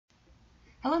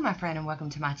Hello my friend and welcome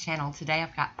to my channel. Today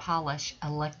I've got Pahlish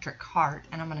Electric Heart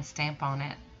and I'm going to stamp on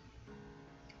it.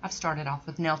 I've started off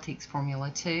with Nailteek's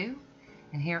Formula 2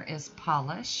 and here is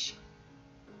Pahlish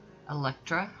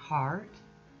Electra Heart.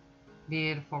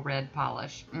 Beautiful red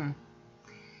polish. And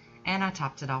I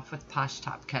topped it off with Posh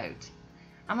Top Coat.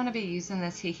 I'm going to be using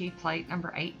this Hee plate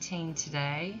number 18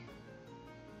 today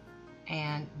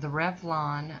and the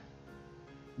Revlon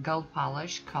gold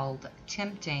polish called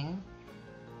Tempting.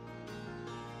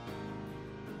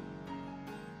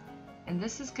 And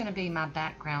this is going to be my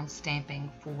background stamping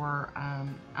for,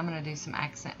 I'm going to do some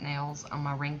accent nails on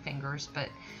my ring fingers, but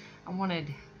I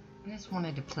just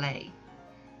wanted to play.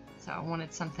 So I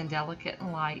wanted something delicate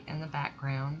and light in the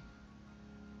background.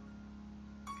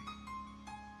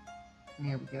 And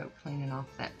there we go, cleaning off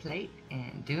that plate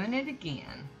and doing it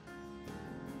again.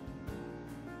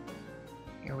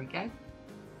 Here we go.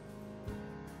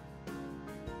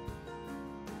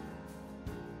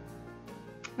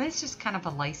 It's just kind of a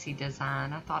lacy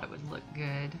design. I thought it would look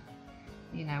good.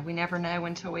 You know, we never know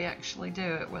until we actually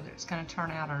do it whether it's going to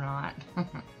turn out or not.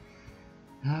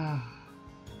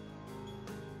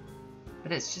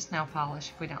 But it's just nail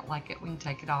polish. If we don't like it, we can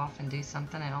take it off and do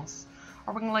something else.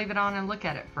 Or we can leave it on and look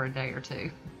at it for a day or two.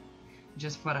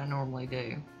 Just what I normally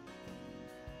do.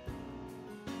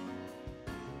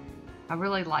 I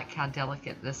really like how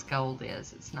delicate this gold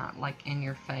is. It's not like in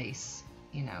your face.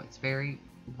 You know, it's very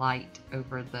light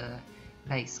over the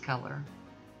base color.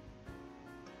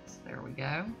 So there we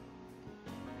go.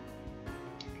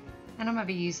 And I'm going to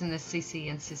be using this CC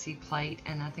and Sissy plate,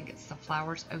 and I think it's the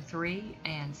Flowers 03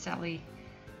 and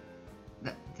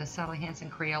the Sally Hansen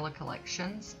Crayola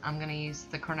collections. I'm going to use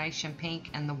the Carnation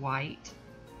Pink and the white.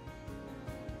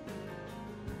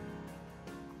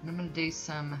 And I'm going to do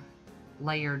some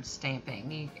layered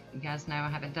stamping. You guys know I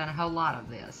haven't done a whole lot of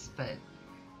this, but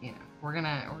you know, we're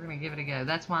gonna give it a go.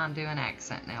 That's why I'm doing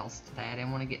accent nails today. I didn't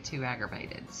want to get too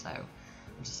aggravated, so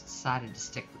I just decided to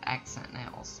stick with accent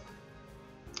nails.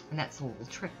 And that's a little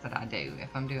trick that I do. If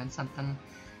I'm doing something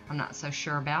I'm not so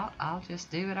sure about, I'll just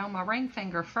do it on my ring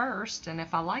finger first, and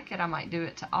if I like it, I might do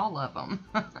it to all of them.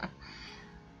 But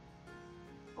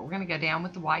we're gonna go down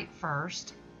with the white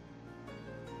first,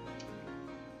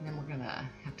 and then we're gonna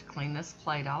have to clean this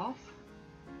plate off.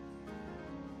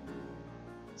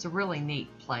 It's a really neat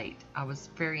plate. I was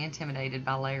very intimidated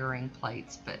by layering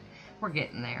plates, but we're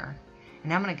getting there.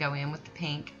 And I'm going to go in with the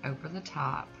pink over the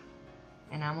top.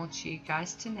 And I want you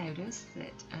guys to notice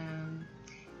that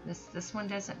this one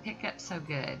doesn't pick up so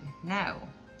good. No,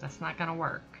 that's not going to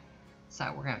work.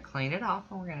 So we're going to clean it off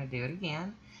and we're going to do it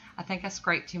again. I think I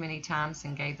scraped too many times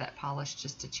and gave that polish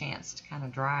just a chance to kind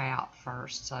of dry out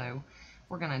first. So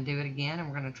we're going to do it again and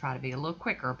we're going to try to be a little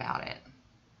quicker about it.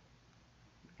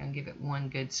 And give it one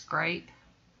good scrape.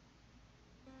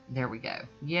 There we go.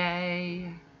 Yay!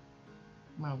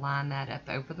 I'm going to line that up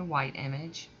over the white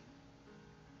image.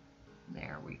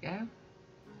 There we go.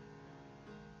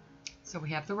 So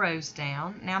we have the rose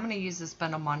down. Now I'm going to use this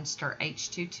Bundle Monster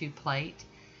H22 plate.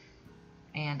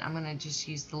 And I'm going to just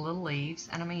use the little leaves.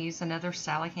 And I'm going to use another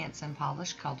Sally Hansen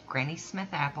polish called Granny Smith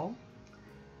Apple.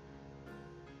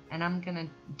 And I'm going to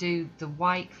do the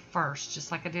white first, just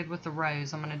like I did with the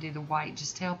rose. I'm going to do the white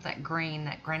just to help that green,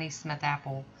 that Granny Smith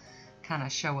apple, kind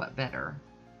of show up better.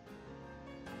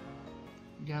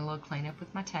 Doing a little cleanup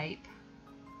with my tape.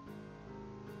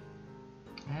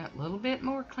 A little bit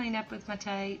more cleanup with my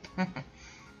tape.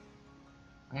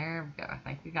 There we go. I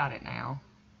think we got it now.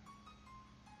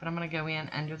 But I'm going to go in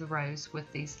under the rose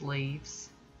with these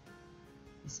leaves.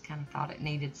 Just kind of thought it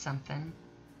needed something.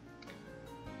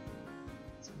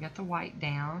 We got the white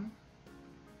down.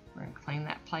 We're going to clean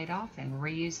that plate off and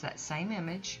reuse that same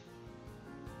image,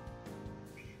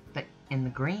 but in the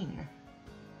green.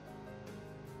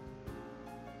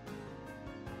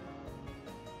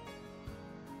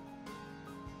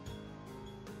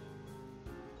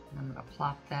 I'm going to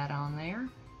plop that on there.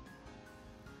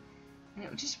 And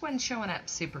it just wasn't showing up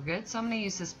super good, so I'm going to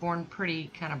use this Born Pretty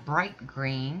kind of bright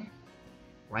green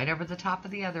right over the top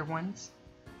of the other ones.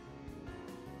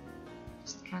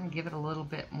 Just kind of give it a little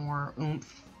bit more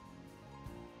oomph.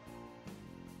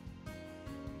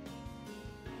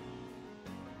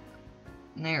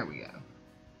 And there we go.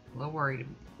 A little worried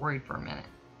for a minute.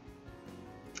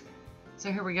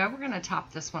 So here we go. We're going to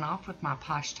top this one off with my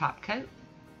Posh Top Coat.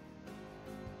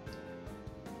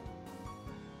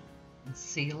 And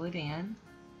seal it in.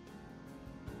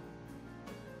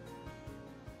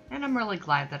 And I'm really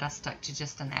glad that I stuck to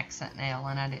just an accent nail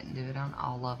and I didn't do it on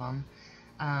all of them.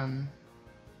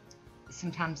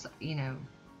 Sometimes, you know,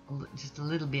 just a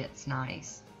little bit's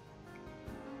nice.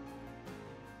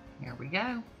 Here we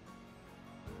go.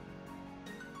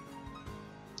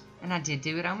 And I did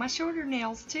do it on my shorter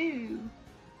nails too.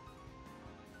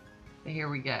 But here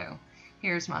we go.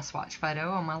 Here's my swatch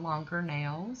photo on my longer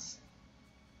nails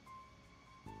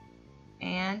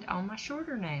and on my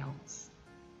shorter nails.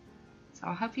 So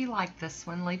I hope you like this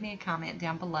one. Leave me a comment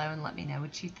down below and let me know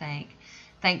what you think.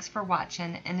 Thanks for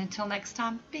watching, and until next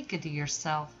time, be good to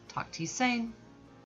yourself. Talk to you soon.